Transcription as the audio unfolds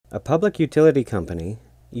A public utility company,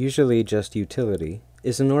 usually just utility,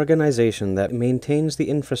 is an organization that maintains the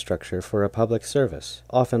infrastructure for a public service,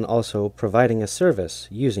 often also providing a service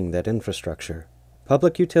using that infrastructure.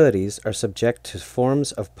 Public utilities are subject to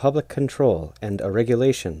forms of public control and a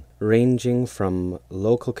regulation ranging from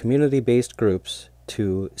local community-based groups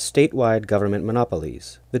to statewide government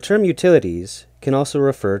monopolies. The term utilities can also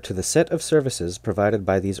refer to the set of services provided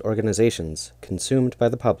by these organizations consumed by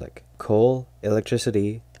the public. Coal,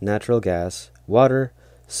 electricity, natural gas, water,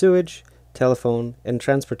 sewage, telephone, and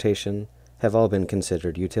transportation have all been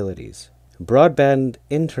considered utilities. Broadband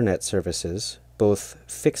internet services, both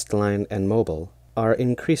fixed line and mobile, are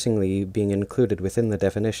increasingly being included within the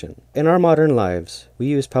definition. In our modern lives, we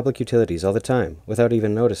use public utilities all the time without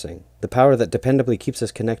even noticing. The power that dependably keeps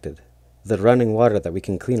us connected, the running water that we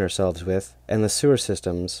can clean ourselves with, and the sewer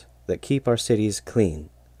systems that keep our cities clean.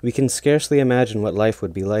 We can scarcely imagine what life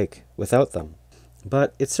would be like without them.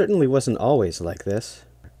 But it certainly wasn't always like this.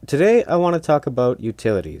 Today I want to talk about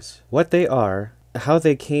utilities, what they are, how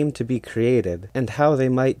they came to be created, and how they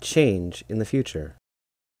might change in the future.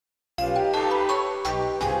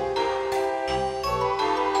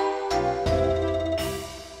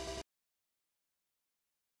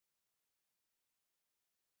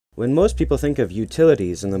 When most people think of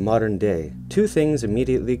utilities in the modern day, two things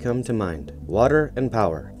immediately come to mind: water and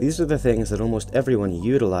power. These are the things that almost everyone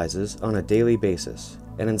utilizes on a daily basis,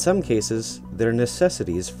 and in some cases, they're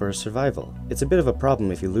necessities for survival. It's a bit of a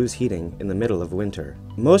problem if you lose heating in the middle of winter.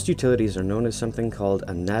 Most utilities are known as something called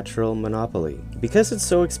a natural monopoly. Because it's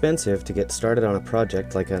so expensive to get started on a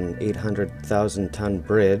project like an 800,000-ton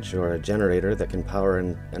bridge or a generator that can power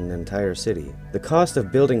an entire city, the cost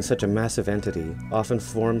of building such a massive entity often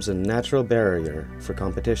forms a natural barrier for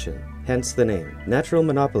competition. Hence the name. Natural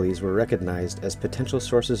monopolies were recognized as potential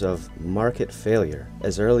sources of market failure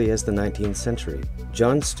as early as the 19th century.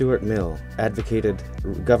 John Stuart Mill advocated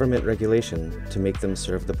government regulation to make them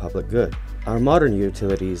serve the public good. Our modern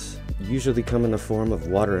utilities usually come in the form of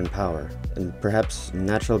water and power, and perhaps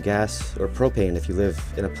natural gas or propane if you live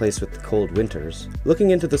in a place with cold winters. Looking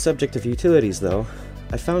into the subject of utilities, though,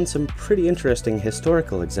 I found some pretty interesting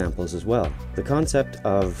historical examples as well. The concept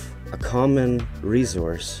of a common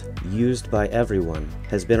resource used by everyone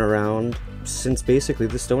has been around since basically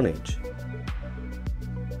the Stone Age.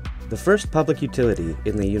 The first public utility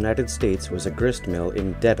in the United States was a grist mill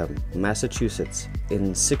in Dedham, Massachusetts,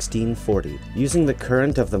 in 1640. Using the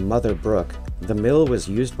current of the Mother Brook, the mill was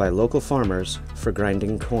used by local farmers for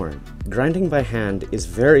grinding corn. Grinding by hand is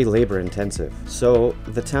very labor-intensive, so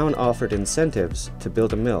the town offered incentives to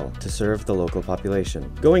build a mill to serve the local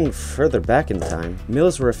population. Going further back in time,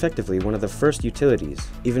 mills were effectively one of the first utilities,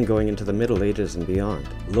 even going into the Middle Ages and beyond.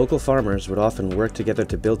 Local farmers would often work together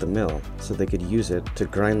to build a mill so they could use it to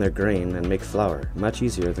grind their grain and make flour, much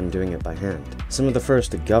easier than doing it by hand. Some of the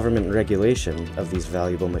first government regulation of these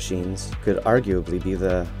valuable machines could arguably be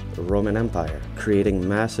the Roman Empire, creating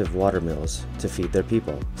massive water mills to feed their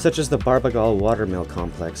people, such as the Barbagal Watermill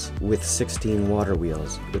Complex with 16 water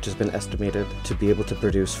wheels, which has been estimated to be able to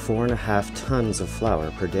produce 4.5 tons of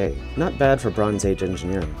flour per day. Not bad for Bronze Age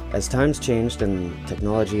engineering. As times changed and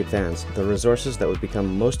technology advanced, the resources that would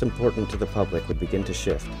become most important to the public would begin to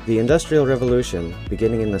shift. The Industrial Revolution,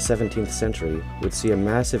 beginning in the 17th century, would see a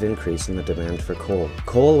massive increase in the demand for coal.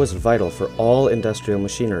 Coal was vital for all industrial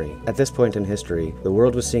machinery. At this point in history, the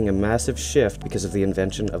world was seeing a massive shift because of the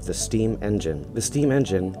invention of the steam engine. The steam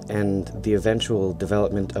engine and the eventual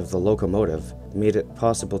development of the locomotive made it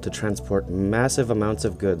possible to transport massive amounts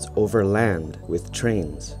of goods over land with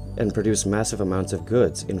trains and produce massive amounts of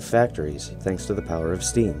goods in factories thanks to the power of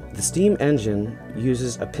steam. The steam engine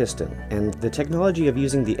uses a piston, and the technology of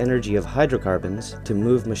using the energy of hydrocarbons to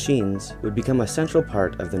move machines would become a central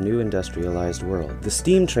part of the new industrialized world. The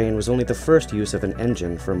steam train was only the first use of an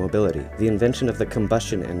engine for mobility. The invention of the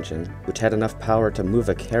combustion engine, which had enough power to move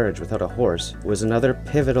a carriage without a horse, was another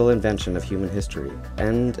pivotal invention of human history.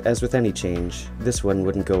 And as with any change, this one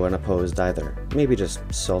wouldn't go unopposed either. Maybe just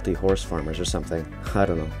salty horse farmers or something. I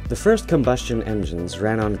don't know. The first combustion engines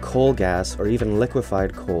ran on coal gas or even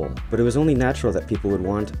liquefied coal, but it was only natural that people would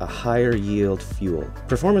want a higher yield fuel.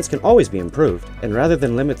 Performance can always be improved, and rather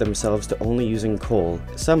than limit themselves to only using coal,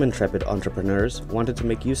 some intrepid entrepreneurs wanted to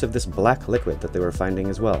make use of this black liquid that they were finding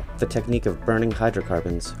as well. The technique of burning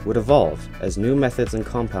hydrocarbons would evolve as new methods and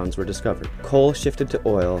compounds were discovered. Coal shifted to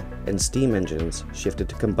oil, and steam engines shifted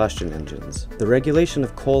to combustion engines. The regulation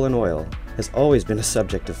of coal and oil has always been a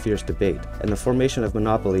subject of fierce debate, and the formation of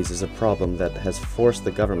monopolies is a problem that has forced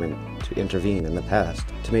the government to intervene in the past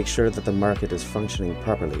to make sure that the market is functioning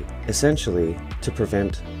properly, essentially to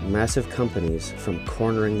prevent massive companies from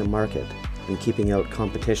cornering the market in keeping out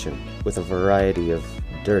competition with a variety of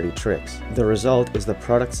dirty tricks. The result is the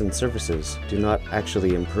products and services do not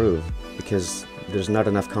actually improve because there's not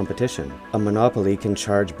enough competition. A monopoly can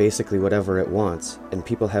charge basically whatever it wants, and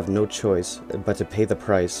people have no choice but to pay the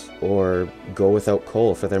price or go without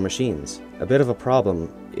coal for their machines. A bit of a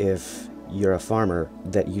problem if you're a farmer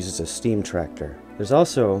that uses a steam tractor. There's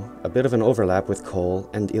also a bit of an overlap with coal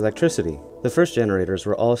and electricity. The first generators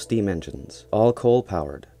were all steam engines, all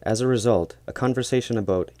coal-powered. As a result, a conversation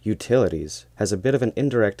about utilities has a bit of an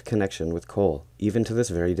indirect connection with coal, even to this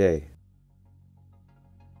very day.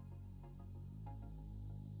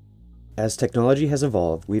 As technology has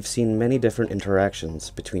evolved, we've seen many different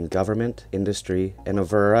interactions between government, industry, and a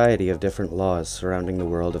variety of different laws surrounding the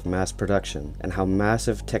world of mass production and how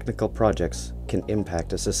massive technical projects can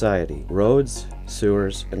impact a society. Roads,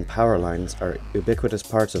 sewers, and power lines are ubiquitous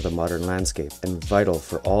parts of the modern landscape and vital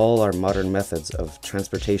for all our modern methods of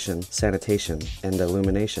transportation, sanitation, and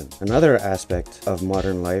illumination. Another aspect of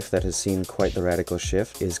modern life that has seen quite the radical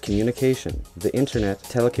shift is communication. The internet,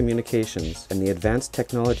 telecommunications, and the advanced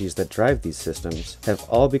technologies that drive these systems have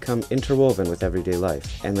all become interwoven with everyday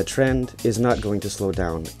life, and the trend is not going to slow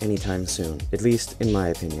down anytime soon, at least in my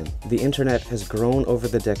opinion. The internet has grown over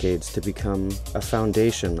the decades to become a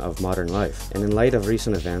foundation of modern life, and in light of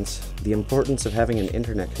recent events, the importance of having an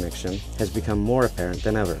internet connection has become more apparent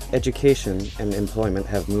than ever. Education and employment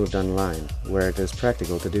have moved online, where it is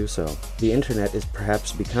practical to do so. The internet is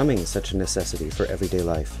perhaps becoming such a necessity for everyday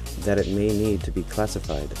life that it may need to be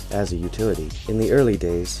classified as a utility. In the early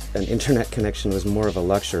days, an internet connection was more of a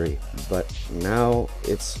luxury, but now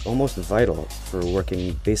it's almost vital for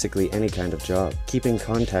working basically any kind of job. Keeping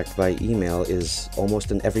contact by email is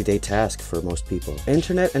almost an everyday task for most people.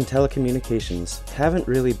 Internet and telecommunications haven't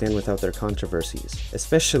really been without their controversies,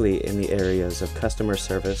 especially in the areas of customer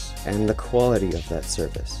service and the quality of that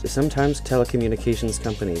service. Sometimes telecommunications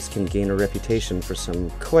companies can gain a reputation for some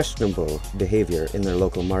questionable behavior in their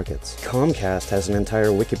local markets. Comcast has an entire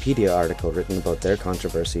Wikipedia article written about their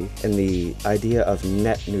controversy, and the idea of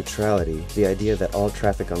net neutrality, the idea that all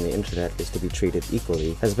traffic on the internet is to be treated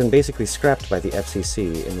equally, has been basically scrapped by the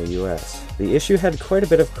FCC in the US. The issue had quite a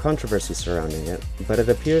bit of controversy surrounding it, but it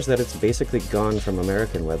appears that it's basically gone from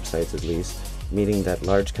American websites at least, meaning that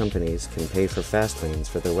large companies can pay for fast lanes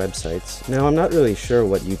for their websites. Now, I'm not really sure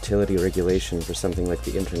what utility regulation for something like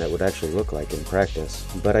the internet would actually look like in practice,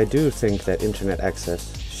 but I do think that internet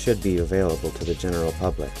access should be available to the general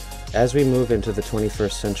public. As we move into the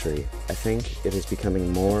 21st century, I think it is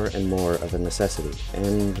becoming more and more of a necessity.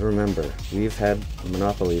 And remember, we've had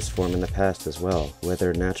monopolies form in the past as well,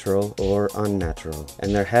 whether natural or unnatural.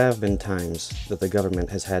 And there have been times that the government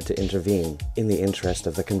has had to intervene in the interest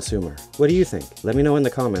of the consumer. What do you think? Let me know in the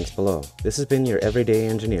comments below. This has been your Everyday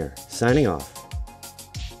Engineer, signing off.